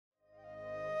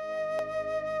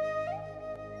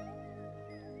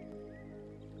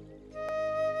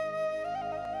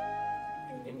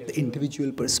the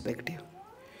individual perspective.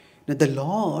 Now the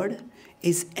Lord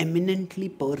is eminently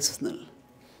personal.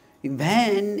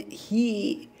 When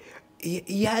He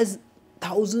has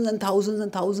thousands and thousands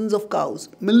and thousands of cows,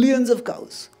 millions of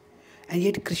cows, and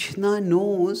yet Krishna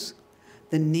knows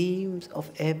the names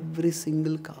of every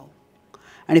single cow.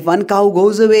 And if one cow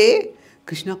goes away,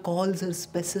 Krishna calls her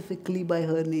specifically by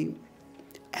her name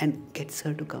and gets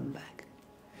her to come back.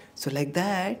 So like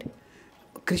that,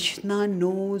 Krishna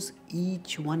knows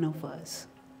each one of us.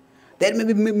 There may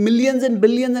be millions and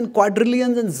billions and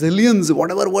quadrillions and zillions,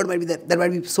 whatever word might be there. There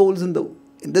might be souls in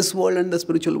this world and the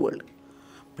spiritual world.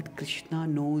 But Krishna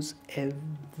knows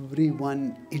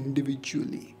everyone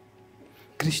individually.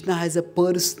 Krishna has a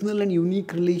personal and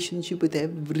unique relationship with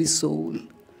every soul.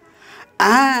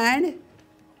 And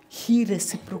He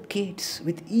reciprocates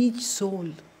with each soul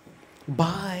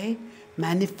by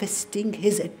manifesting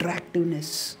His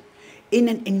attractiveness in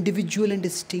an individual and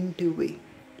distinctive way.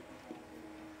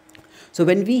 So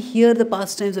when we hear the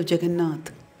pastimes of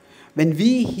Jagannath, when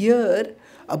we hear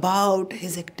about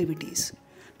His activities,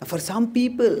 now for some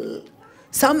people,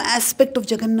 some aspect of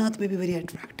Jagannath may be very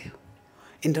attractive.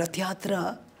 In Rath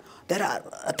Yatra,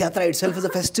 Rath Yatra itself is a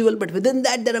festival, but within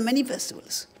that there are many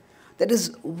festivals. There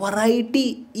is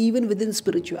variety even within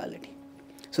spirituality.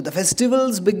 So the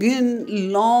festivals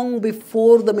begin long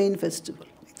before the main festival.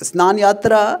 The Snan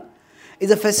Yatra is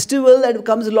a festival that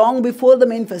comes long before the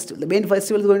main festival. The main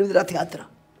festival is going to be the Rath Yatra.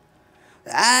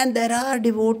 And there are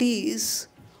devotees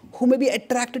who may be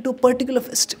attracted to a particular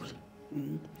festival.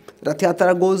 Rath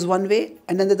Yatra goes one way,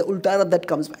 and then there's the Ulta Rath that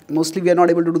comes back. Mostly we are not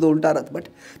able to do the Ulta Rath, but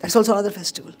that's also another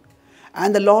festival.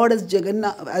 And the Lord as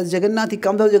Jagannath, He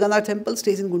comes out of Jagannath temple,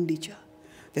 stays in Gundicha.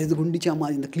 There is the Gundicha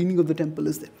margin, the cleaning of the temple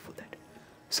is there before that.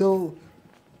 So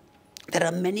there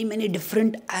are many, many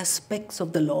different aspects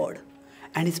of the Lord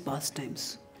and His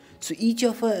pastimes. So each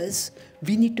of us,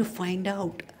 we need to find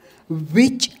out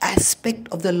which aspect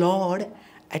of the Lord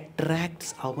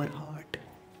attracts our heart.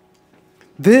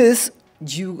 This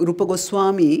Rupa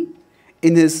Goswami,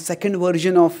 in his second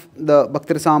version of the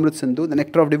Bhakti Rasamrita Sindhu, the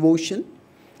Nectar of Devotion,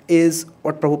 is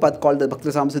what Prabhupada called the Bhakti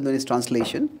Rasamrita Sindhu in his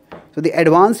translation. So the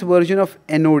advanced version of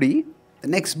NOD, the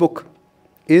next book,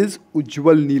 is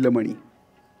Ujjwal Neelamani.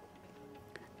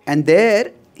 And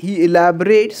there he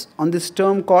elaborates on this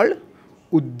term called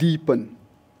Uddipana.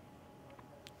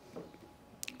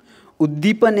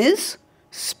 Uddipana is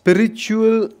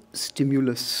spiritual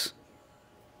stimulus.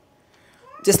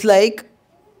 Just like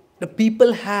the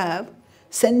people have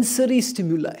sensory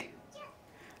stimuli.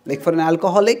 Like for an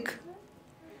alcoholic,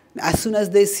 as soon as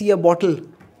they see a bottle,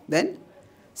 then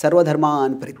Sarva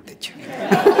Dharman Parityaj.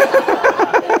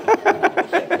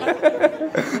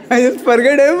 I just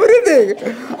forget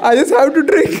everything. I just have to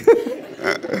drink.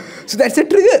 So that's a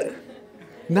trigger.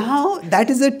 Now that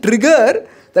is a trigger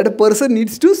that a person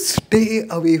needs to stay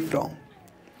away from.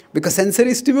 Because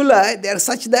sensory stimuli, they are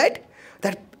such that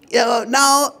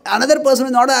now another person who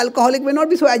is not an alcoholic may not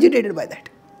be so agitated by that.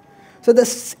 So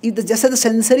just as the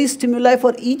sensory stimuli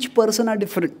for each person are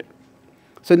different.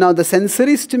 So now the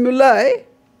sensory stimuli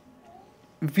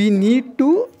we need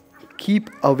to keep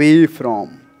away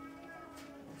from,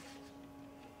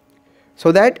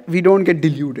 so that we don't get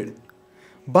deluded.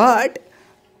 But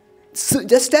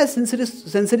just as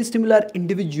sensory stimuli are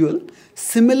individual,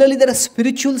 similarly there are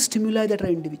spiritual stimuli that are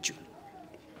individual.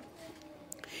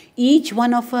 Each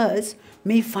one of us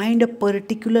may find a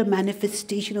particular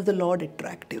manifestation of the Lord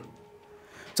attractive.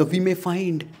 So we may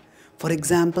find, for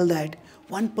example, that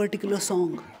one particular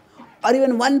song or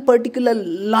even one particular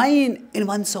line in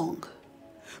one song,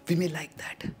 we may like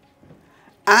that.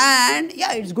 And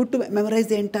yeah, it's good to memorize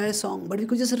the entire song, but we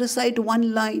could just recite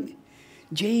one line.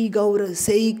 Jai Gaura,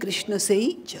 Sei Krishna,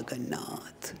 Sei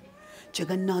Jagannath.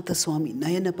 Jagannatha Swami,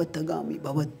 Nayana Patagami,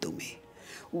 Bhavatume.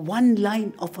 One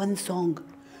line of one song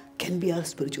can be our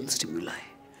spiritual stimuli,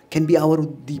 can be our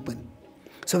Uddipana.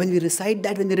 So when we recite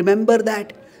that, when we remember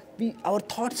that, our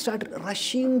thoughts start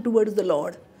rushing towards the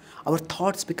Lord. Our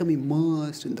thoughts become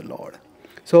immersed in the Lord.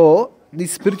 So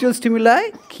these spiritual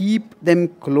stimuli, keep them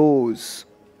close.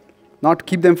 Not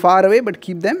keep them far away, but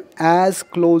keep them as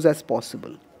close as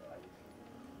possible.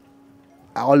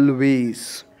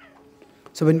 Always.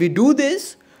 So when we do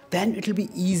this, then it will be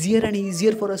easier and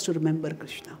easier for us to remember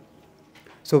Krishna.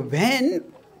 So when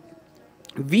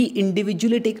we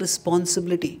individually take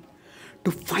responsibility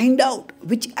to find out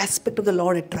which aspect of the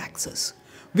Lord attracts us,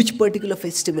 which particular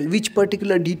festival, which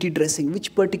particular deity dressing,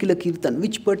 which particular kirtan,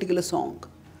 which particular song,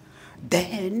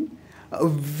 then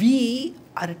we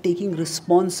are taking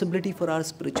responsibility for our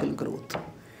spiritual growth.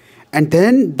 And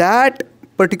then that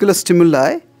particular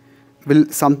stimuli will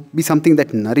be something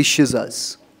that nourishes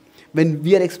us, when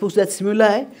we are exposed to that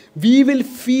stimuli, we will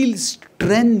feel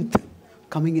strength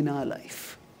coming in our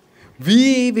life.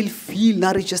 We will feel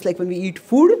nourished, just like when we eat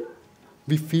food,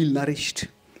 we feel nourished.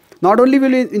 Not only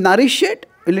will it nourish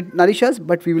us,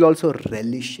 but we will also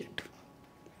relish it.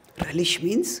 Relish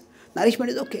means,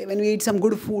 nourishment is okay. When we eat some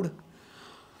good food,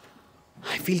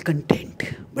 I feel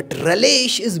content. But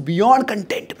relish is beyond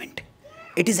contentment.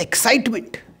 It is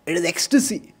excitement. It is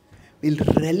ecstasy. We'll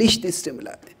relish this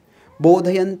stimuli.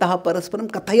 Bodhayantaha parasparam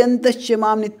kathayantascha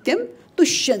mam nityam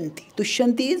tushyanti.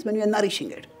 Tushyanti is when we are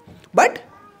nourishing it. But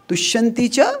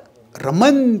tushyanti cha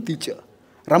ramanti cha.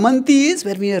 Ramanti is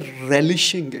where we are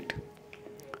relishing it.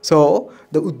 So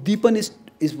the Uddipana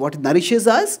is what nourishes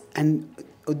us, and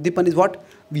Uddipana is what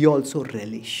we also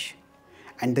relish.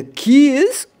 And the key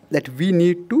is that we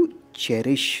need to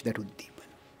cherish that Uddipana.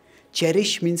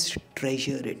 Cherish means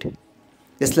treasure it.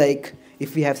 Just like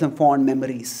if we have some fond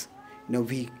memories,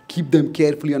 we keep them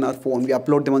carefully on our phone, we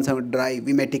upload them on some drive,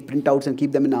 we may take printouts and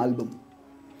keep them in an album.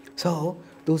 So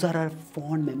those are our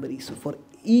fond memories. So for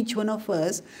each one of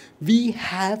us, we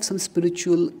have some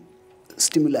spiritual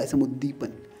stimuli, some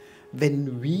Uddipana.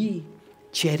 When we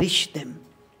cherish them,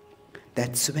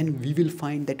 that's when we will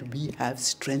find that we have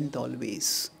strength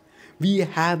always. We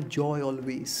have joy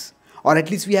always. Or at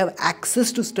least we have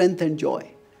access to strength and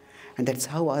joy. And that's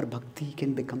how our bhakti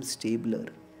can become stabler.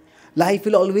 Life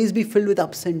will always be filled with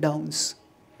ups and downs.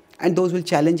 And those will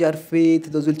challenge our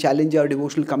faith, those will challenge our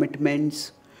devotional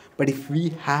commitments. But if we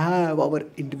have our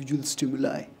individual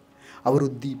stimuli, our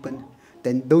Uddipana,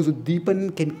 then those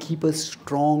Uddipana can keep us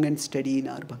strong and steady in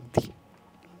our bhakti.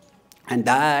 And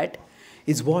that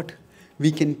is what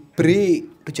we can pray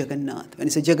to Jagannath. When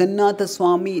you say, Jagannatha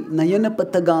Swami, Nayana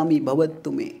Patagami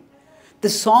Bhavattume. The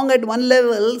song at one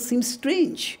level seems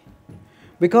strange,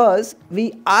 because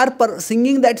we are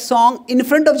singing that song in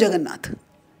front of Jagannath,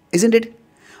 isn't it?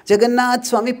 Jagannath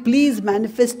Swami, please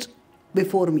manifest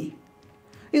before me.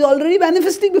 He's already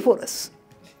manifesting before us.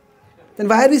 Then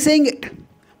why are we saying it?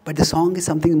 But the song is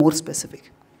something more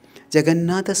specific.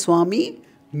 Jagannatha Swami,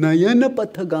 Nayana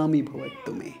Pathagami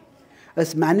Bhavattume.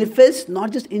 As manifest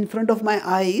not just in front of my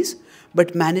eyes,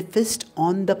 but manifest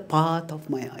on the path of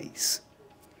my eyes.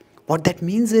 What that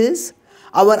means is,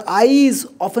 our eyes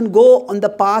often go on the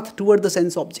path toward the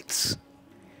sense objects.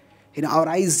 Our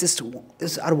eyes just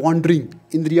are wandering.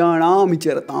 Indriyanam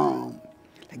icharatam.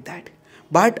 Like that.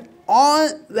 But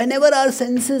whenever our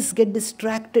senses get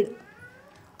distracted,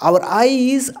 our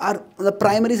eyes are the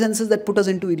primary senses that put us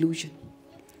into illusion.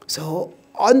 So,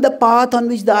 on the path on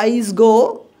which the eyes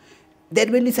go, there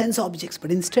will be sense objects.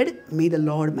 But instead, may the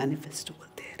Lord manifest over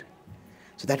there.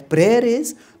 So that prayer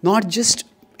is not just,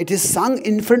 it is sung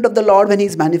in front of the Lord when He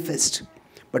is manifest.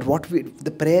 But what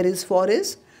the prayer is for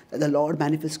is that the Lord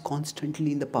manifests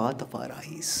constantly in the path of our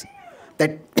eyes.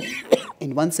 That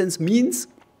in one sense means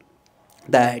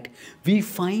that we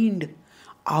find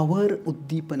our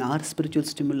Uddipana, our spiritual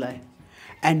stimuli,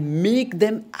 and make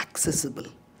them accessible.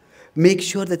 Make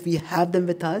sure that we have them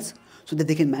with us so that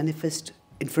they can manifest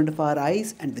in front of our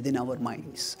eyes and within our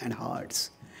minds and hearts.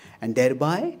 And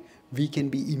thereby, we can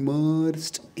be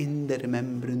immersed in the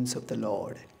remembrance of the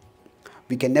Lord.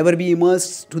 We can never be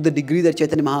immersed to the degree that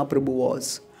Chaitanya Mahaprabhu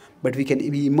was, but we can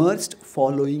be immersed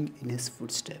following in His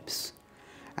footsteps.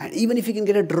 And even if we can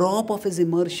get a drop of His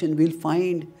immersion, we'll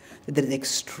find that there is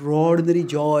extraordinary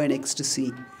joy and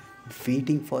ecstasy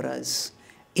waiting for us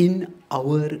in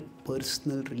our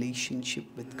personal relationship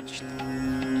with Krishna.